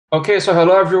Okay, so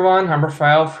hello everyone, I'm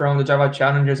Rafael from the Java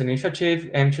Challengers Initiative,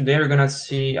 and today we're gonna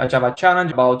see a Java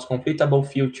challenge about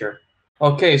CompletableFuture.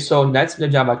 Okay, so that's the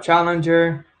Java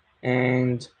Challenger,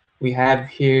 and we have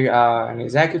here an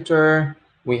executor,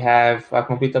 we have a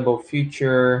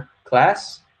CompletableFuture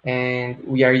class, and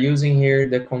we are using here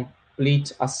the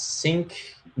complete async,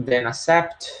 then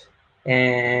accept,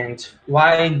 and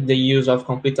why the use of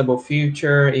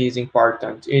CompletableFuture is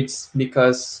important. It's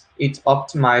because it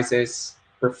optimizes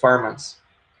performance.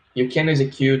 You can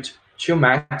execute two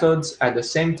methods at the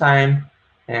same time,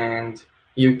 and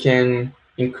you can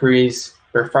increase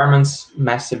performance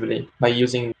massively by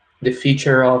using the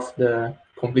feature of the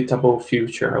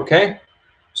CompletableFuture, okay?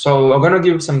 So I'm gonna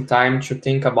give some time to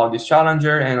think about this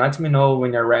challenger and let me know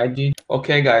when you're ready.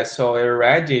 Okay, guys, so you're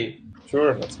ready?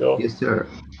 Sure, let's go. Yes, sir.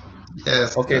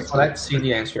 Yes. Okay, so let's see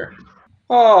the answer.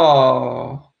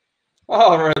 Oh,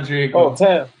 Rodrigo. Oh,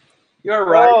 10. You're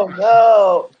right. Oh,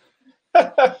 no.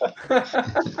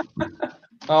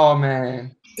 Oh,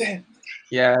 man. Damn.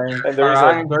 Yeah, And there is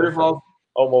a Dorival.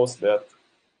 almost that.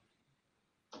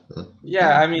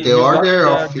 Yeah, I mean, The order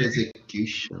of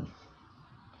execution.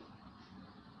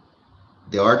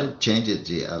 The order changed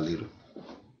a little.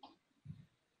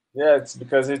 Yeah, it's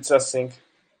because it's async.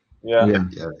 Yeah.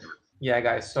 Yeah,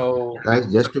 guys, so...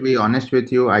 Guys, just to be honest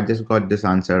with you, I just got this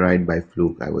answer right by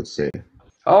fluke, I would say.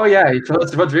 Oh, yeah, it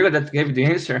was Rodrigo that gave the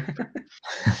answer.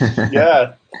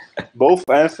 Yeah, both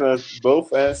answers follow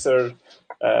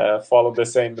the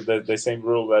same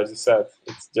rule as you said.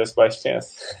 It's just by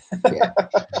chance. Yeah.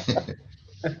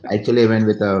 I actually went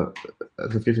with a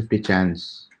 50-50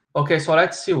 chance. Okay, so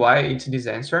let's see why it's this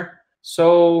answer.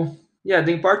 So, yeah,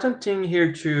 the important thing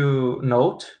here to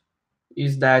note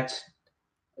is that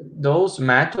those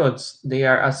methods, they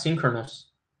are asynchronous.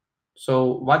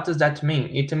 So what does that mean?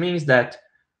 It means that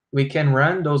we can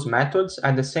run those methods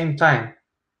at the same time,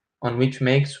 on which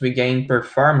makes we gain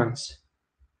performance.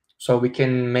 So we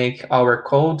can make our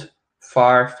code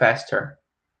far faster,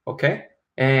 okay?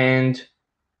 And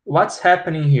what's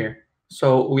happening here?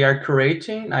 So we are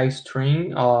creating a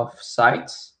string of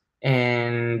sites,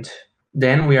 and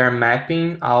then we are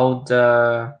mapping all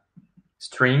the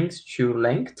strings to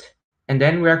length, and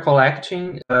then we are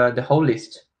collecting the whole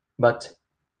list, but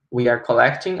we are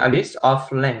collecting a list of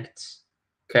lengths,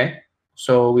 okay?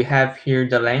 So we have here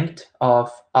the length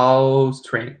of all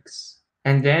strings.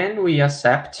 And then we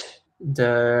accept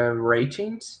the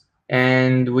ratings,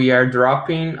 and we are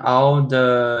dropping all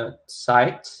the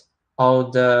sites,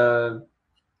 all the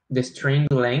string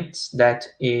lengths that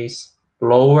is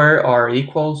lower or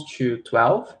equals to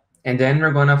 12. And then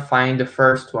we're gonna find the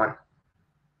first one.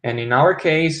 And in our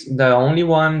case, the only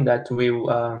one that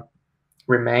will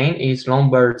remain is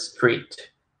Lombard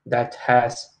Street, that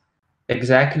has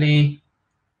exactly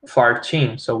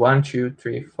 14. So 1, 2,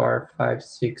 3, 4, 5,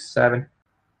 6, 7,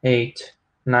 8,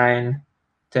 9,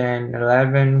 10,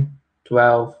 11,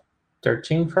 12,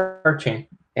 13, 14.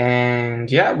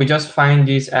 And yeah, we just find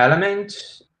this element.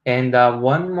 And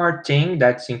one more thing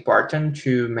that's important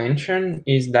to mention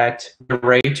is that the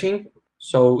rating,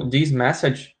 so this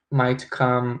message might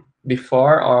come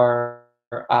before or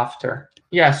after.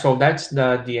 Yeah, so that's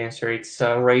the answer. It's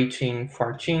rating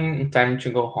 14, time to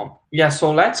go home. Yeah, so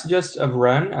let's just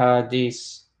run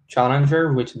this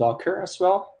challenger with Docker as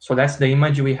well. So that's the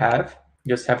image we have.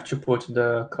 Just have to put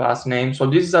the class name. So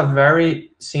this is a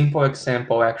very simple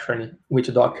example actually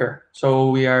with Docker. So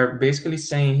we are basically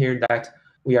saying here that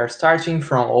we are starting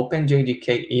from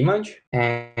OpenJDK image,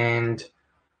 and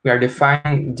we are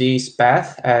defining this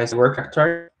path as work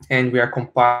actor, and we are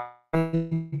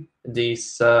compiling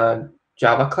this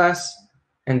Java class,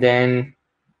 and then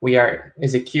we are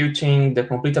executing the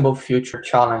CompletableFuture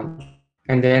challenge,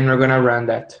 and then we're gonna run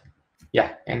that.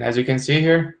 Yeah, and as you can see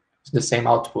here, it's the same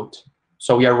output.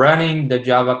 So we are running the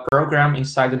Java program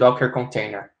inside the Docker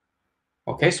container.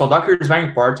 Okay, so Docker is very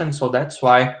important, so that's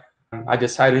why I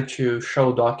decided to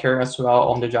show Docker as well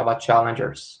on the Java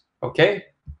challengers. Okay,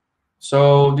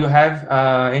 so do you have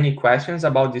any questions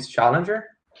about this challenger?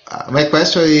 My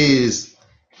question is,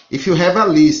 if you have a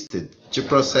list to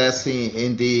processing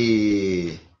in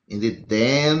the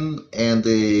then and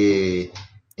in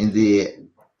the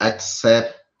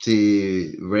accept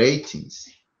ratings,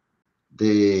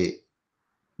 the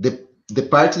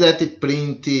part that it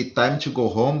print time to go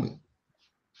home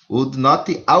would not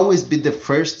always be the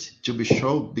first to be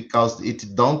shown because it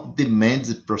don't demand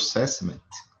the processment.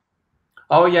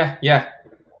 Oh yeah.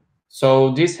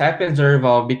 So this happens very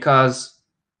well because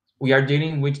we are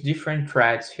dealing with different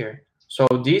threads here. So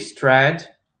this thread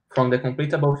from the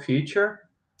CompletableFuture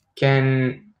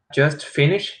can just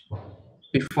finish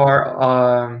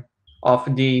before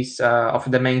of these of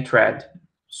the main thread.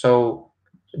 So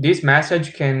this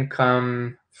message can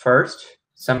come first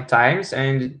sometimes,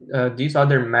 and this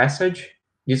other message,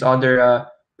 this other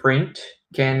print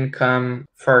can come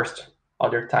first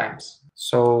other times.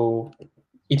 So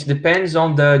it depends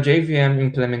on the JVM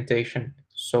implementation.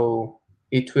 So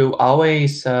it will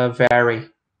always vary.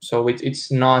 So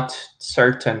it's not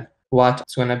certain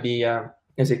what's going to be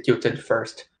executed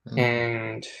first.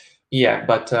 And yeah,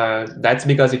 but that's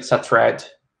because it's a thread.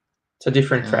 It's a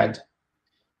different thread.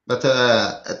 But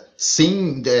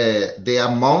seeing the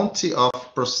amount of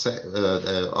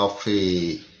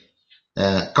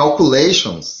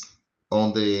calculations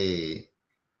on the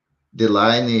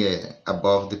line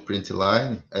above the print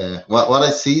line, what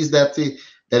I see is that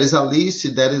there is a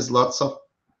list, there is lots of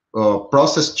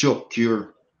process to occur.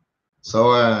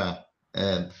 So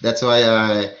that's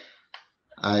why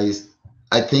I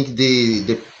think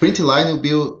the print line will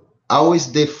be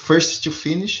always the first to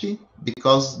finish,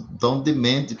 because don't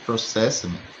demand the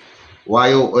processing.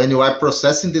 While when you are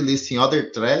processing the list in other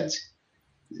threads,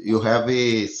 you have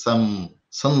some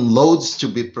loads to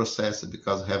be processed,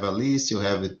 because you have a list, you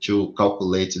have to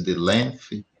calculate the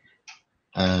length.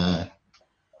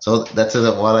 So that's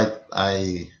what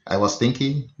I was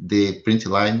thinking. The print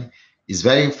line is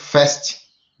very fast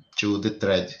to the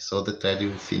thread, so the thread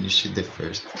will finish the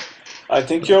first. I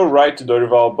think you're right,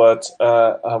 Dorival, but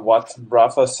what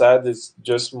Rafa said is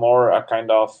just more a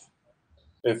kind of,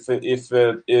 if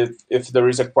there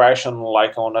is a question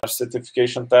like on a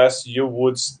certification test, you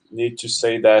would need to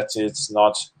say that it's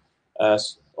not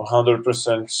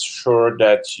 100% sure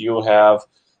that you have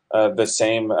the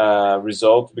same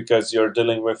result because you're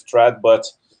dealing with thread. But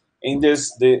in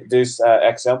this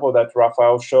example that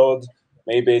Rafael showed,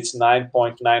 maybe it's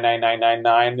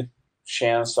 9.99999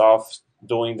 chance of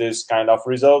doing this kind of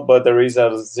result, but there is a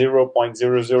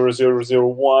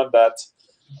 0.00001 that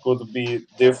could be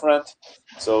different.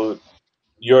 So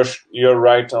you're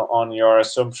right on your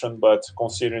assumption, but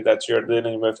considering that you're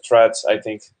dealing with threads, I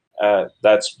think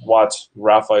that's what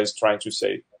Rafa is trying to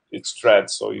say. It's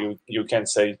threads, so you can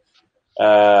say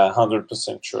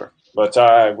 100% sure. But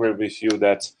I agree with you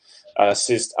that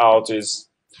syst out is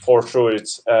for sure.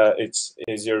 It's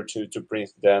easier to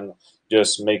print than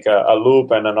just make a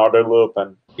loop and another loop.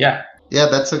 And yeah,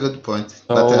 that's a good point.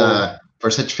 So, but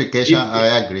for certification,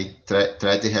 I agree.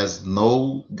 Thread has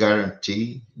no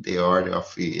guarantee the order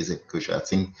of execution. I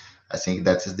think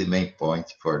that is the main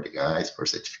point for the guys for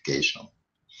certification.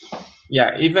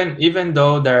 Yeah, even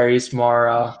though there is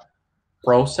more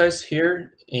process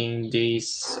here in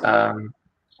this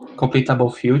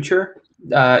CompletableFuture,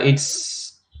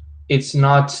 it's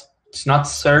not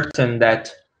certain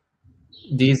that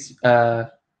this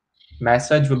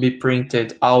message will be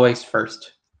printed always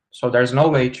first. So there's no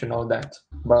way to know that.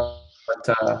 But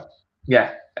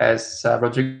yeah, as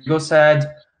Rodrigo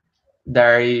said,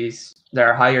 there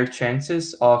are higher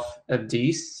chances of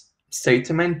this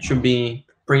statement to be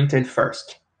printed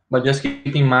first. But just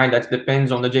keep in mind that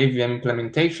depends on the JVM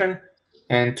implementation,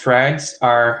 and threads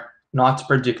are not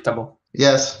predictable.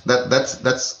 Yes,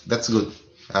 that's good.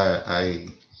 I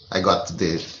got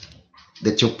the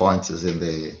 2 points in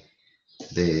the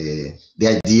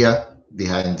idea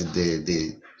behind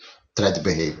the thread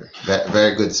behavior.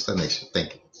 Very good explanation.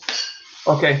 Thank you.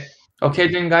 Okay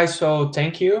then, guys. So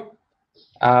thank you,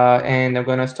 and I'm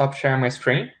gonna stop sharing my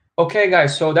screen. Okay,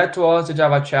 guys. So that was the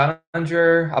Java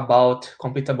Challenger about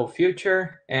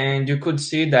CompletableFuture, and you could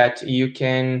see that you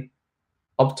can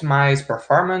optimize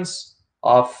performance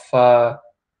of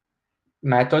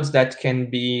methods that can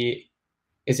be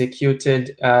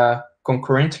executed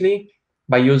concurrently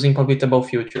by using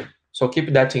CompletableFuture. So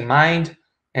keep that in mind.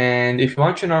 And if you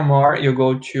want to know more, you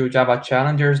go to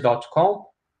javachallengers.com.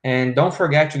 And don't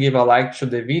forget to give a like to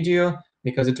the video,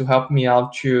 because it will help me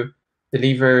out to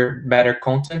deliver better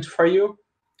content for you.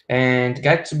 And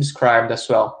get subscribed as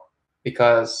well,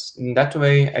 because in that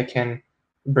way I can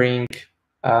bring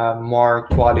more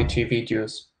quality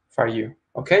videos for you.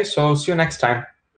 Okay, so see you next time.